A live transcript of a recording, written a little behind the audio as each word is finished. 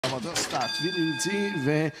havada start verildi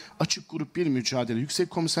ve açık grup 1 mücadele. Yüksek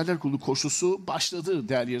Komiserler Kurulu koşusu başladı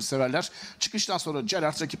değerli yarışseverler. Çıkıştan sonra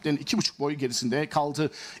Gerard rakiplerinin 2,5 boy gerisinde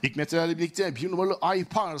kaldı. İlk metrelerle birlikte 1 numaralı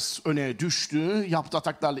Aypars öne düştü. Yaptığı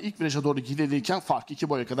ataklarla ilk viraja doğru ilerlerken fark 2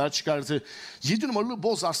 boya kadar çıkardı. 7 numaralı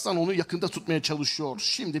Boz Arslan onu yakında tutmaya çalışıyor.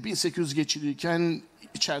 Şimdi 1800 geçilirken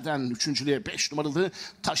İçeriden üçüncülüğe 5 numaralı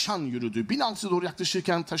Taşan yürüdü. 1600'e doğru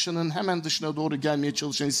yaklaşırken Taşan'ın hemen dışına doğru gelmeye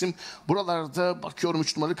çalışan isim. Buralarda bakıyorum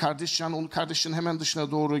 3 numaralı Kardeşcan. Onun kardeşinin hemen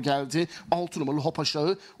dışına doğru geldi. 6 numaralı Hop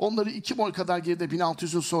Aşağı. Onları 2 boy kadar geride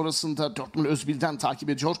 1600'ün sonrasında 4 numaralı Özbil'den takip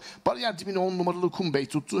ediyor. Bariyer dibine 10 numaralı Kumbey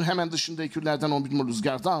tuttu. Hemen dışında ekürlerden 11 numaralı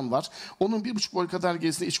Rüzgar Dağın var. Onun 1,5 boy kadar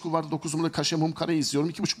gerisinde iç kulvarda 9 numaralı Kaşemum Kara izliyorum.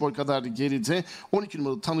 2,5 boy kadar geride 12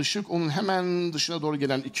 numaralı Tanışık. Onun hemen dışına doğru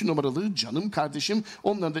gelen 2 numaralı Canım Kardeşim.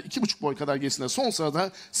 Onların da 2,5 boy kadar gerisinde son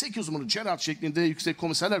sırada 8 numaralı Gerard şeklinde Yüksek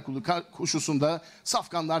Komiserler Kurulu koşusunda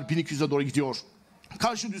safkanlar 1200'e doğru gidiyor.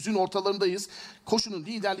 Karşı düzlüğün ortalarındayız. Koşunun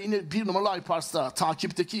liderliğini 1 numaralı Aypars'ta.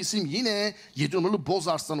 Takipteki isim yine 7 numaralı Boz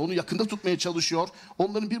Arslan. Onu yakında tutmaya çalışıyor.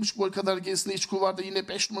 Onların 1,5 boy kadar gerisinde iç kulvarda yine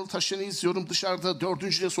 5 numaralı Taşan'ı izliyorum. Dışarıda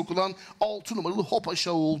 4.'ye sokulan 6 numaralı Hop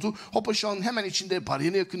Aşağı oldu. Hop Aşağı'nın hemen içinde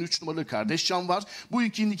bariyerine yakın 3 numaralı Kardeşcan var. Bu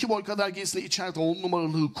ikinin 2 boy kadar gerisinde içeride 10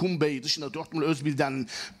 numaralı Kumbey. Dışında 4 numaralı Özbil'den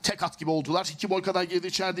tek at gibi oldular. 2 boy kadar geride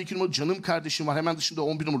içeride 2 numaralı Canım Kardeşim var. Hemen dışında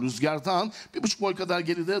 11 numaralı Rüzgar Dağın. 1,5 boy kadar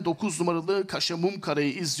geride 9 numaralı Kaşemum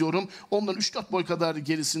Kara'yı izliyorum. Ondan 3-4 boy kadar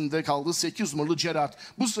gerisinde kaldı 8 numaralı Gerard.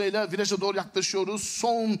 Bu sırayla viraja doğru yaklaşıyoruz.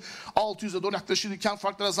 Son 600'e doğru yaklaşırken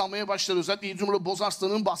farklar azalmaya başladı. Özellikle 7 numaralı Boz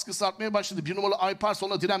Arslan'ın baskısı artmaya başladı. 1 numaralı Aypars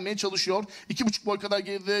ona direnmeye çalışıyor. 2,5 boy kadar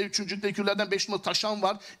geride 3. ekürlerden 5 numaralı Taşan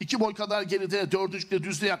var. 2 boy kadar geride 4.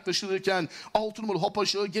 düzle yaklaşılırken 6 numaralı Hop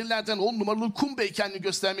Aşağı, gerilerden 10 numaralı Kumbey kendini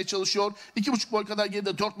göstermeye çalışıyor. 2,5 boy kadar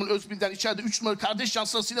geride 4 numaralı Özbil'den içeride 3 numaralı Kardeşcan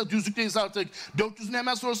sırasıyla düzlükteyiz artık. 400'ün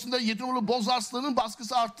hemen sonrasında 7 numaralı Boz Arslan'ın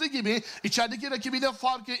baskısı arttığı gibi içerideki rakibiyle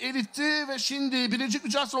farkı eritti ve şimdi birinci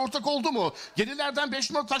mücadelesi ortak oldu mu? Gerilerden 5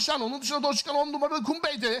 numaralı Taşan, onun dışına doğru çıkan 10 numaralı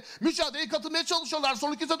Kumbey'de mücadeleye katılmaya çalışıyorlar.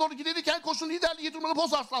 Son ikisine doğru giderken koşunun liderliği 7 numaralı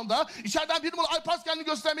Boz Arslan'da. İçeriden 1 numaralı Aypars kendini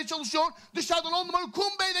göstermeye çalışıyor. Dışarıdan 10 numaralı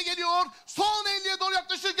Kumbey de geliyor. Son 50'ye doğru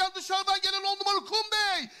yaklaşırken dışarıdan gelen 10 numaralı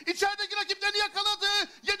Kumbey içerideki rakiplerini yakaladı.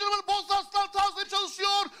 7 numaralı Boz Arslan tarzlayıp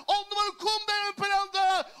çalışıyor. 10 numaralı Kumbey ön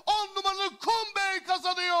planda. 10 numaralı Kumbey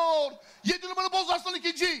kazanıyor. 7 numaralı Boz Arslan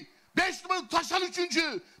ikinci. 5 numaralı Taşan 3.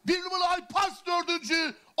 1 numaralı Aypars 4.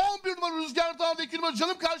 11 numaralı Rüzgar Dağı'nda 2 numaralı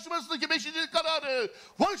Canım Kardeşim arasındaki 5. kararı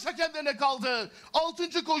varış hakemlerine kaldı.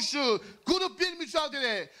 6. koşu grup 1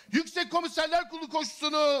 mücadele. Yüksek Komiserler Kurulu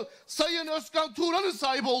koşusunu Sayın Özkan Turan'ın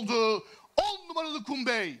sahibi olduğu 10 numaralı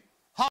Kumbey.